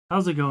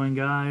How's it going,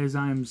 guys?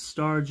 I'm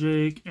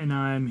Starjake, and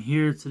I'm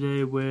here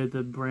today with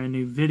a brand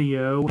new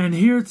video. And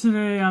here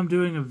today I'm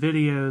doing a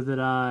video that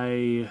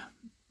I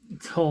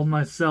told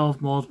myself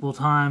multiple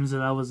times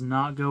that I was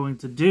not going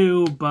to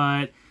do,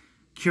 but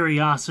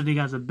curiosity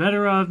got the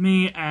better of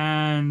me,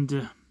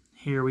 and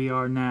here we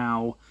are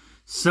now.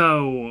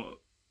 So,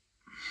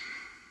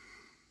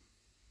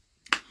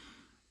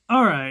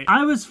 alright,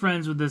 I was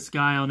friends with this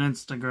guy on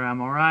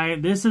Instagram,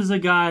 alright? This is a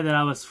guy that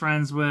I was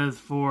friends with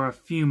for a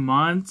few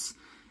months.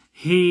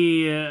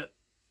 He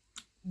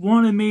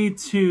wanted me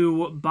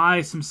to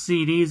buy some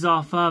CDs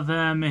off of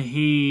him.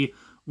 He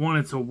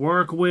wanted to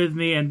work with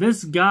me, and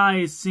this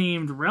guy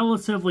seemed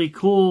relatively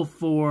cool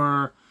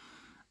for,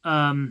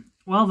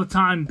 well, the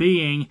time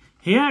being.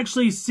 He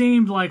actually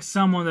seemed like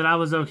someone that I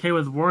was okay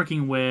with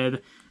working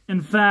with.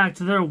 In fact,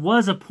 there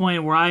was a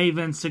point where I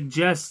even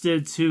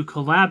suggested to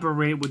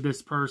collaborate with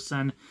this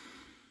person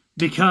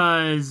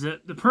because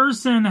the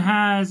person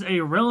has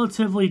a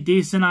relatively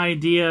decent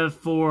idea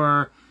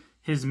for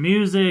his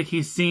music.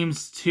 He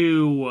seems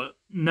to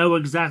know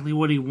exactly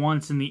what he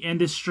wants in the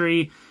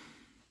industry.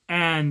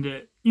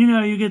 And, you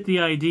know, you get the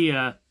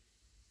idea.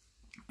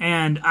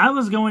 And I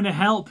was going to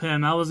help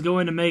him. I was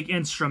going to make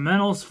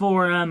instrumentals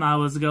for him. I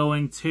was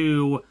going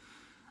to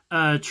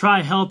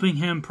try helping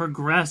him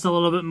progress a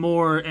little bit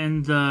more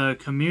in the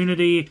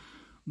community.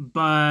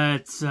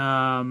 But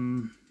a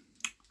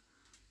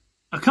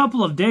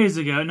couple of days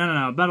ago,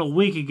 about a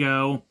week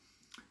ago,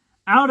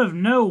 out of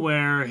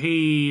nowhere,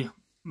 he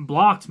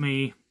blocked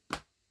me.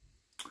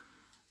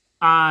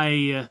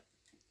 I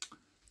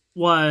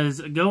was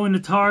going to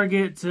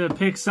Target to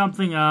pick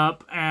something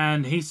up,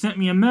 and he sent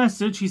me a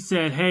message. He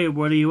said, "Hey,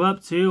 what are you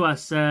up to?" I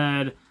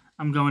said,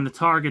 "I'm going to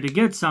Target to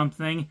get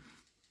something."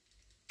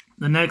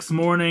 The next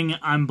morning,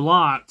 I'm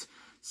blocked.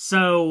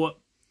 So,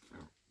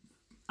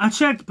 I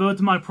checked both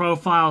of my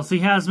profiles. He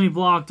has me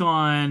blocked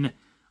on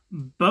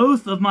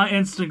both of my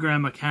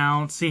Instagram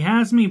accounts. He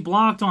has me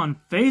blocked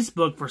on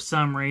Facebook for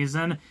some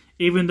reason,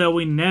 even though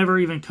we never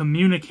even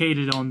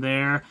communicated on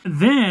there.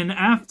 Then,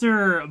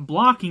 after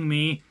blocking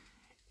me,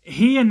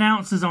 he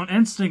announces on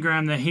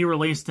Instagram that he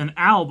released an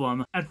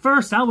album. At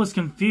first, I was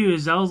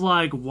confused. I was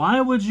like,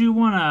 why would you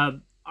want to...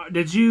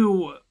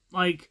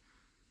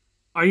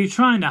 are you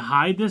trying to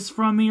hide this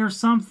from me or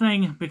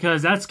something?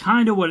 Because that's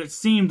kind of what it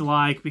seemed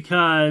like,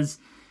 because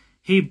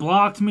he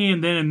blocked me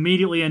and then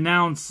immediately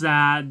announced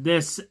that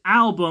this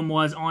album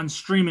was on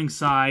streaming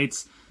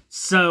sites.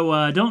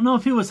 So, don't know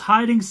if he was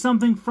hiding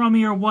something from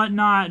me or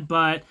whatnot,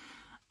 but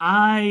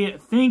I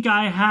think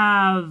I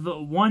have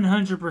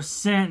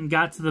 100%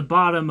 got to the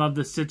bottom of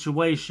the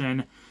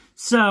situation.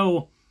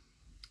 So,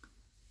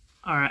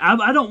 alright,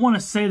 I don't want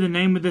to say the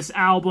name of this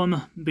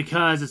album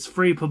because it's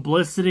free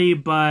publicity,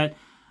 but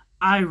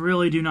I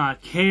really do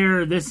not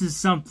care. This is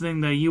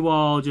something that you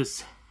all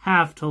just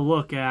have to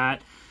look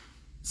at.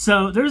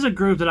 So, there's a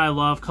group that I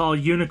love called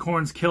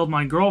Unicorns Killed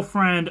My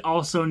Girlfriend,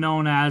 also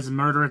known as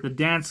Murder at the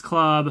Dance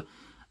Club.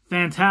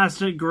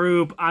 Fantastic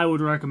group. I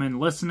would recommend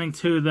listening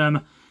to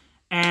them.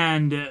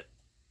 And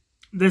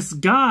this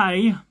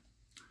guy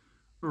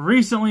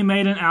recently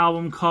made an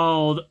album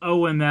called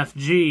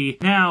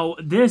OMFG. Now,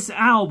 this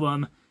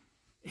album,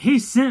 he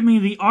sent me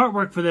the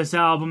artwork for this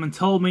album and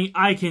told me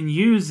I can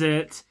use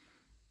it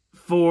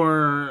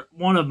for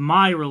one of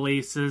my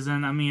releases.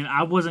 And, I mean,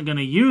 I wasn't going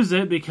to use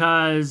it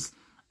because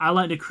I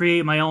like to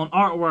create my own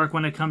artwork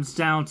when it comes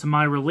down to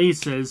my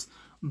releases.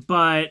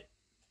 But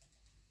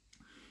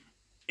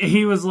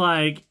he was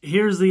like,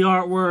 here's the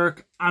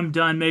artwork, I'm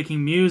done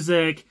making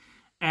music,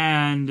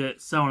 and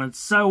so on and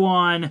so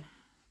on.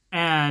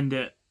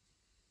 And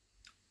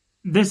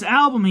this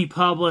album he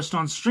published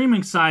on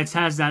streaming sites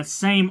has that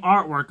same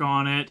artwork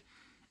on it,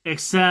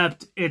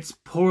 except it's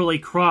poorly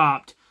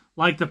cropped.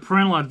 Like, the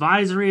parental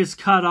advisory is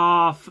cut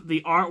off,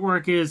 the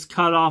artwork is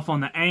cut off on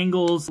the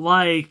angles.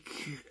 Like,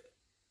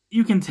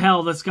 you can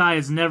tell this guy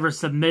has never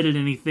submitted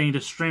anything to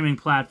streaming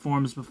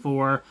platforms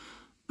before.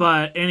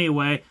 But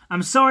anyway,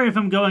 I'm sorry if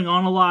I'm going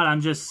on a lot.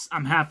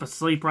 I'm half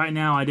asleep right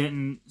now. I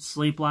didn't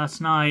sleep last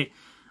night.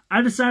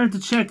 I decided to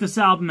check this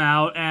album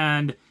out,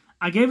 and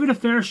I gave it a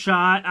fair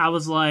shot. I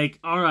was like,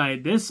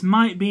 alright, this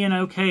might be an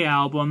okay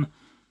album.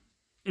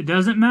 It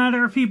doesn't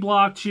matter if he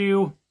blocked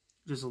you.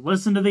 Just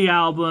listen to the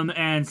album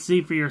and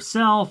see for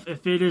yourself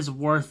if it is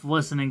worth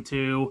listening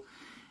to.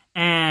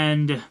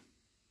 And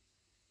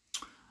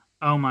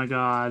oh my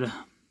god.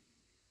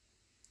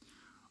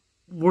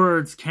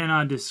 Words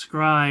cannot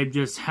describe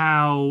just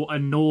how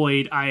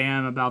annoyed I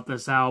am about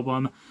this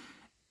album.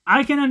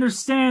 I can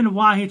understand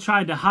why he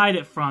tried to hide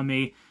it from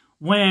me.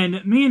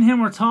 When me and him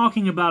were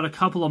talking about a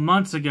couple of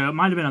months ago, it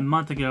might have been a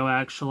month ago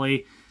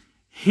actually,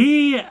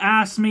 he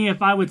asked me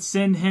if I would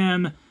send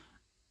him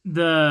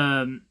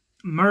the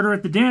Murder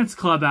at the Dance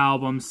Club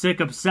album,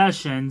 Sick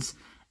Obsessions,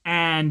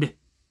 and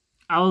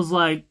I was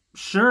like,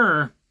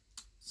 sure.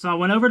 So I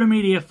went over to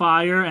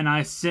Mediafire and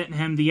I sent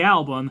him the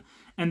album.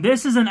 And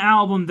this is an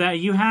album that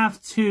you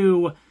have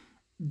to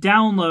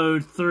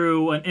download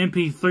through an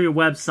MP3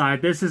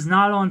 website. This is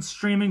not on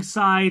streaming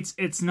sites.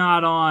 It's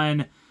not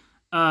on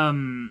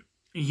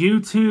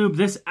YouTube,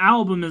 this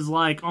album is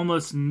like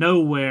almost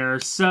nowhere.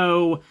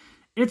 So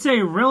it's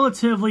a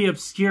relatively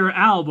obscure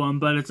album,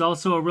 but it's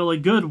also a really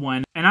good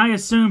one. And I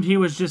assumed he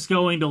was just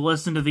going to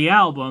listen to the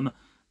album.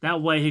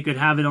 That way he could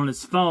have it on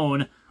his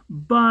phone.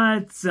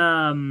 But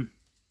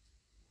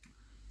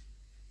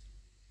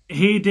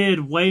he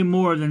did way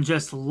more than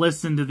just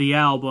listen to the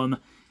album.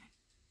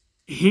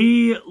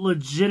 He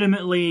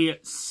legitimately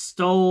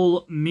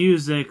stole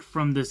music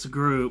from this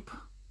group.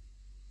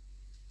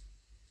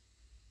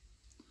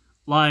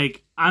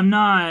 Like,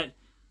 I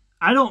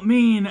don't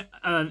mean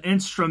an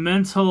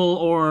instrumental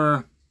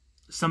or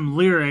some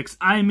lyrics.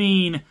 I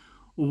mean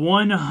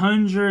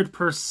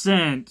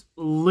 100%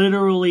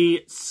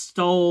 literally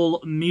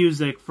stole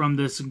music from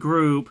this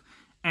group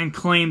and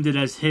claimed it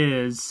as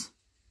his.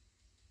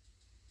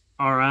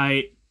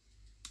 Alright.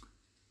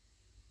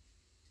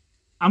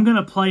 I'm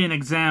gonna play an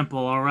example,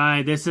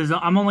 alright?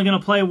 I'm only gonna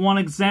play one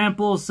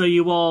example so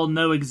you all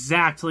know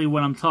exactly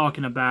what I'm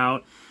talking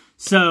about.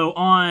 So,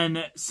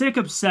 on Sick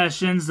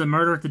Obsessions, the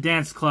Murder at the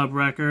Dance Club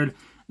record,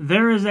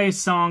 there is a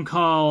song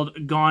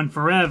called Gone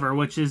Forever,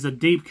 which is a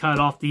deep cut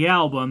off the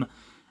album.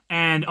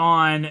 And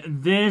on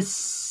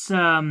this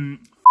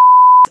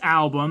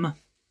album,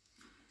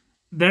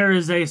 there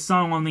is a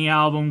song on the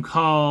album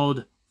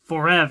called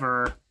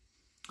Forever.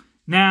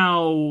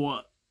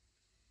 Now,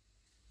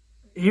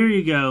 here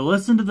you go.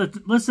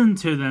 Listen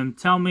to them.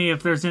 Tell me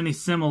if there's any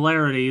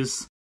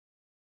similarities.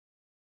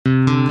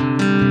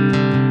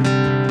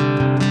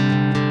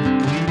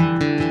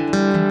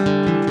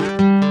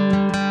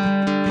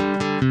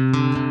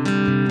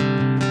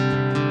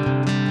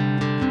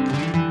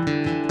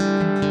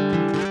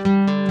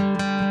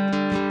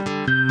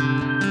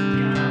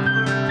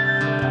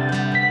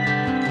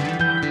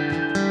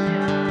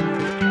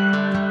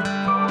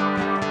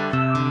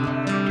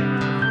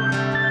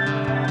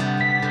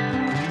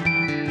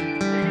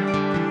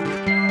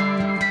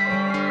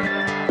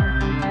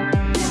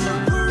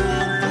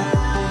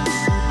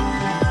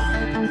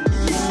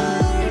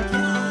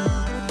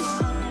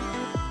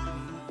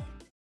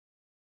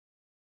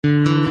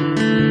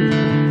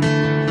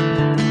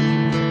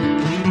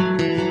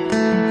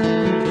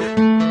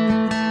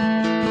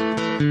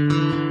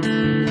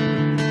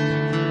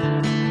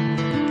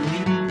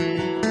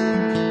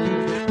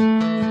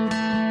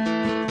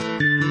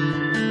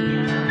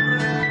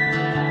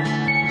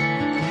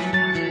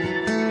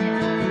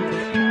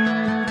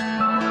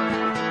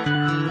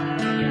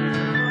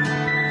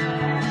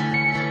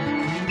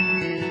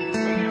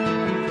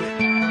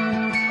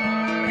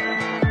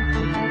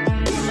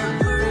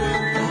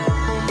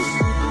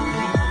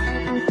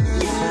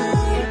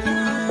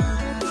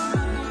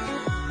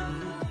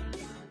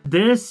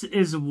 This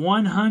is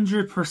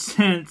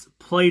 100%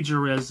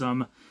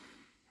 plagiarism.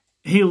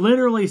 He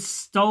literally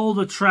stole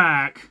the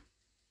track,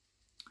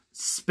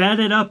 sped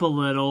it up a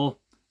little,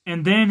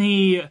 and then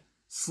he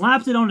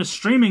slapped it onto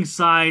streaming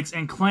sites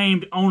and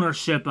claimed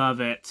ownership of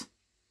it.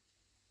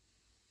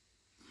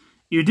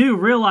 You do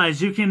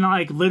realize you can,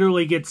 like,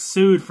 literally get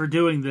sued for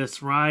doing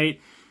this,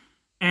 right?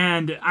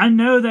 And I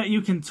know that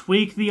you can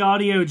tweak the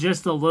audio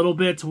just a little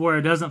bit to where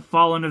it doesn't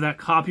fall under that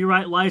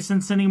copyright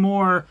license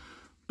anymore,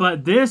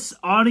 but this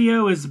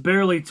audio is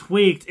barely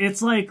tweaked.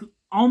 It's like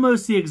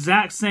almost the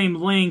exact same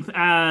length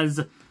as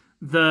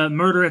the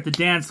Murder at the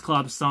Dance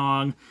Club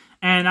song.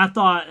 And I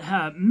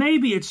thought,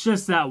 maybe it's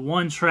just that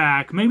one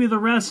track. Maybe the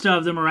rest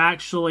of them are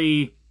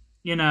actually,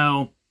 you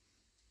know,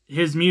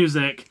 his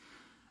music.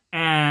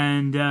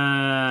 And,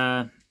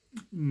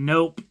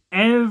 nope.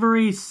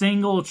 Every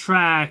single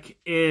track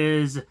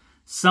is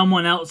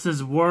someone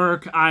else's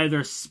work,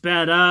 either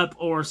sped up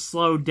or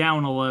slowed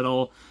down a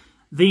little.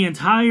 The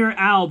entire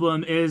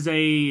album is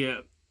a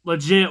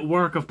legit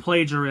work of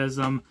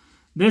plagiarism.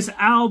 This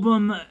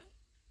album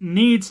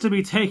needs to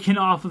be taken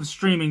off of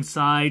streaming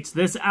sites.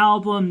 This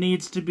album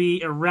needs to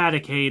be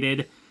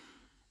eradicated.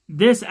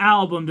 This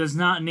album does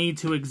not need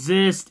to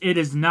exist. It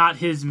is not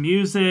his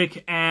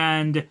music,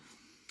 and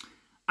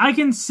I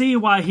can see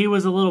why he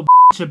was a little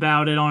bitch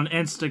about it on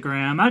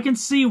Instagram. I can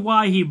see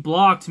why he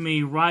blocked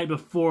me right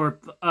before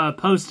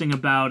posting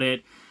about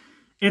it.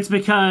 It's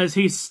because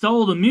he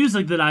stole the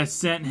music that I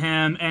sent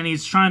him, and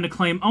he's trying to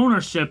claim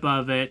ownership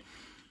of it.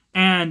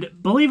 And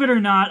believe it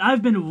or not,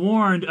 I've been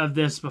warned of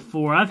this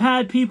before. I've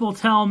had people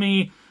tell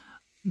me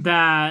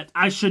that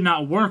I should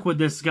not work with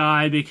this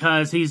guy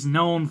because he's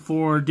known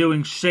for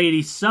doing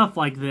shady stuff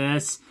like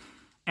this.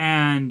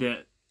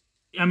 And,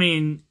 I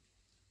mean,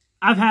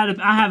 I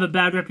have a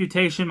bad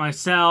reputation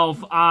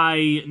myself.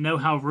 I know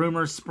how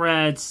rumors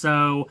spread,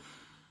 so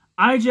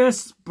I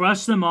just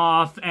brush them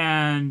off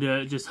and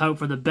just hope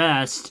for the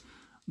best.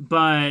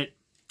 But,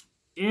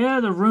 yeah,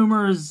 the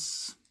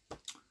rumors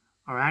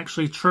are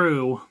actually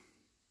true.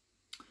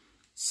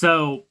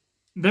 So,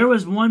 there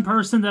was one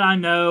person that I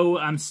know,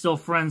 I'm still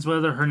friends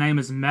with her, her name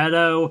is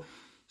Meadow.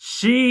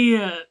 She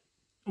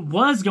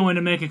was going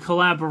to make a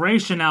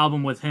collaboration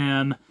album with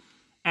him,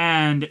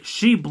 and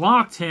she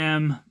blocked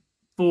him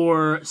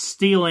for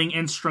stealing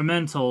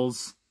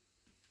instrumentals.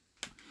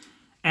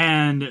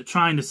 and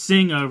trying to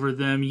sing over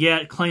them,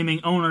 yet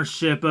claiming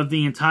ownership of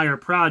the entire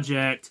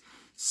project.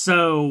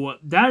 So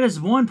that is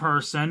one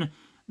person.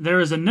 There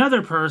is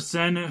another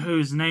person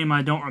whose name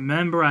I don't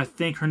remember. I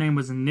think her name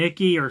was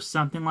Nikki or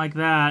something like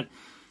that.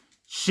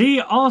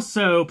 She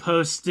also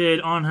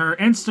posted on her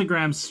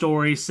Instagram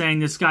story saying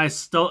this guy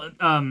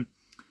saying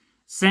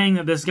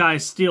that this guy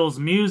steals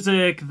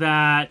music,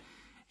 that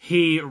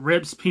he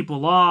rips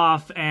people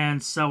off,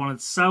 and so on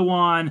and so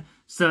on.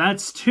 So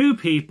that's two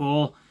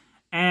people,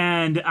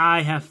 and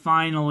I have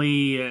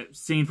finally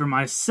seen for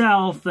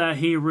myself that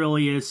he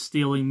really is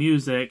stealing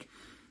music.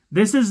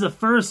 This is the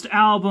first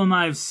album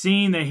I've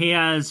seen that he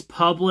has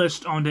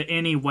published onto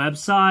any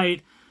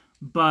website,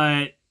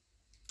 but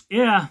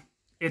yeah,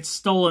 it's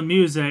stolen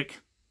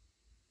music.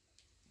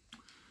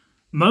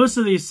 Most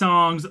of these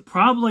songs,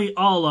 probably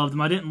all of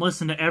them, I didn't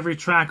listen to every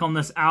track on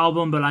this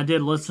album, but I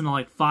did listen to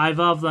like 5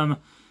 of them.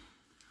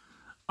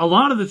 A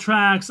lot of the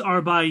tracks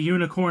are by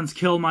Unicorns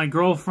Kill My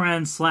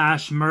Girlfriend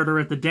 / Murder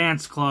at the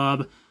Dance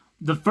Club.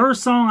 The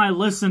first song I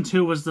listened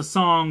to was the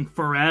song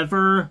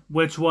Forever,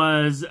 which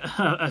was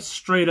a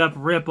straight up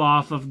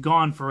ripoff of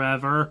Gone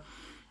Forever.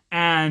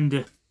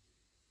 And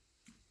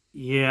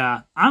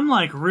yeah, I'm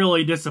like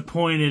really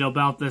disappointed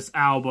about this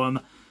album.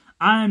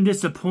 I'm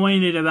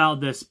disappointed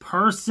about this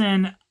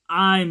person.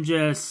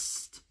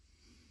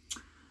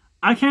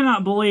 I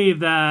cannot believe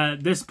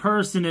that this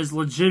person is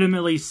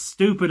legitimately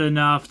stupid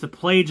enough to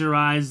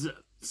plagiarize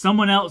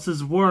someone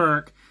else's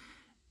work,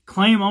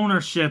 claim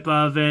ownership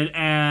of it,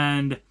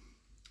 and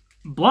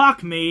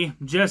block me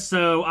just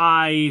so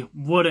I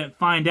wouldn't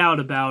find out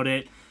about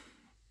it.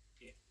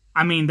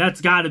 I mean, that's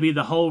got to be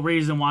the whole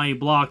reason why he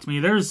blocked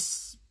me.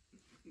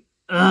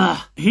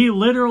 He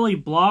literally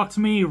blocked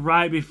me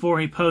right before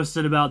he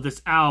posted about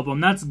this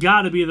album. That's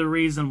got to be the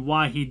reason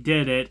why he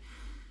did it.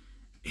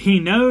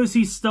 He knows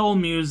he stole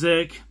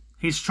music.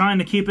 He's trying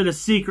to keep it a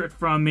secret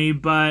from me,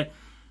 but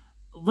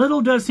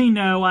little does he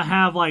know I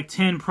have like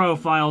 10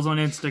 profiles on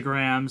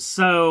Instagram,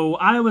 so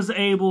I was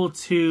able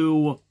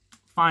to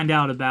find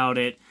out about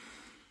it.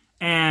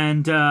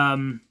 And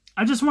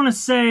I just want to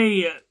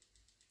say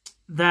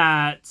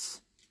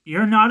that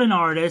you're not an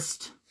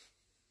artist.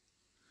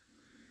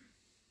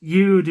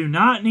 You do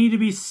not need to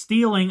be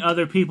stealing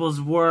other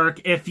people's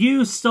work. If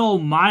you stole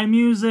my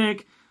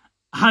music,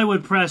 I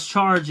would press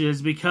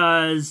charges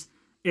because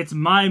it's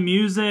my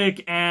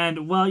music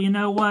and, well, you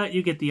know what?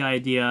 You get the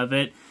idea of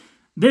it.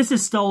 This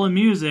is stolen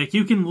music.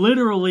 You can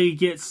literally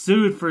get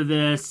sued for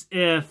this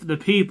if the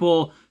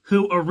people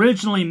who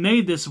originally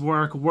made this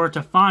work were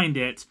to find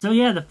it. So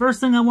yeah, the first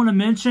thing I want to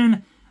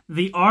mention,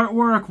 the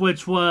artwork,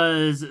 which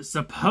was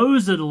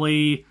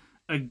supposedly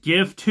a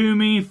gift to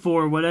me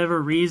for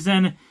whatever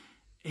reason.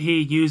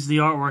 He used the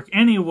artwork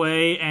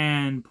anyway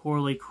and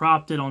poorly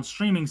cropped it on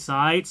streaming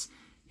sites.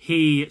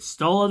 He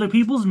stole other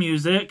people's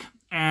music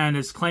and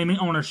is claiming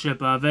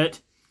ownership of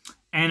it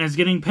and is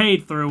getting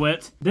paid through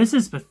it. This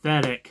is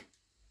pathetic.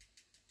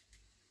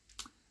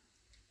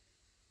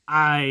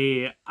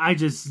 I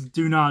just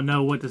do not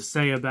know what to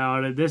say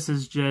about it. This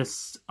is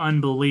just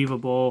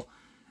unbelievable.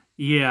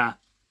 Yeah.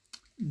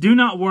 Do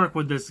not work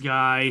with this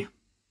guy.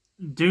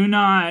 Do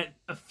not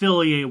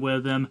affiliate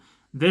with him.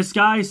 This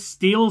guy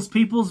steals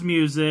people's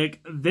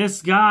music.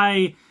 This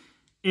guy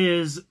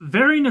is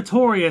very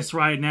notorious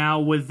right now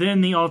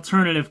within the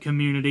alternative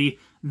community.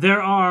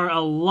 There are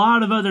a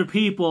lot of other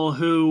people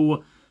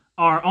who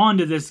are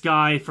onto this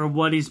guy for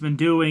what he's been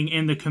doing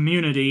in the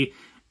community.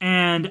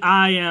 And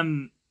I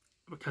am,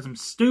 because I'm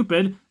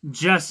stupid,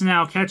 just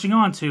now catching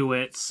on to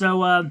it.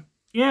 So,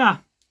 yeah.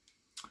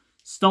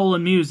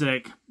 Stolen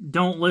music.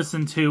 Don't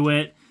listen to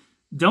it.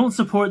 Don't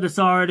support this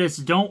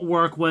artist. Don't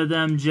work with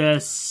him.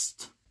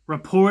 Just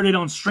report it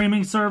on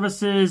streaming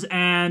services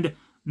and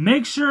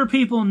make sure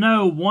people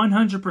know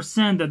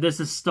 100% that this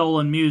is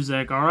stolen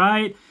music,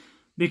 alright?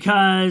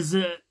 Because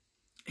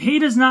he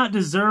does not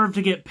deserve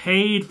to get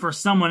paid for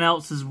someone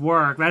else's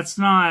work. That's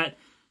not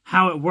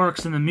how it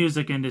works in the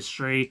music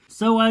industry.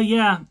 So,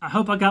 yeah, I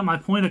hope I got my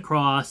point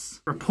across.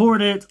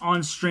 Report it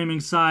on streaming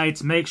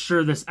sites. Make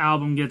sure this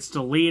album gets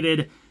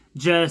deleted.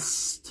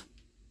 Just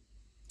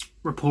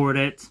report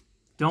it.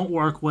 Don't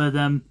work with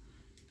him.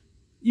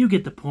 You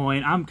get the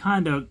point. I'm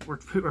kind of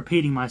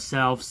repeating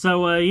myself.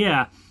 So,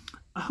 yeah.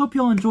 I hope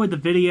you all enjoyed the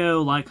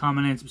video. Like,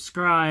 comment, and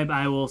subscribe.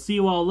 I will see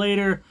you all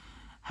later.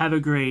 Have a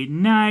great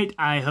night.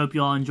 I hope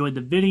you all enjoyed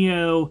the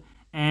video.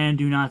 And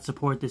do not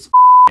support this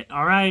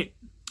Alright?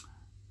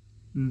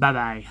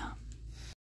 Bye-bye.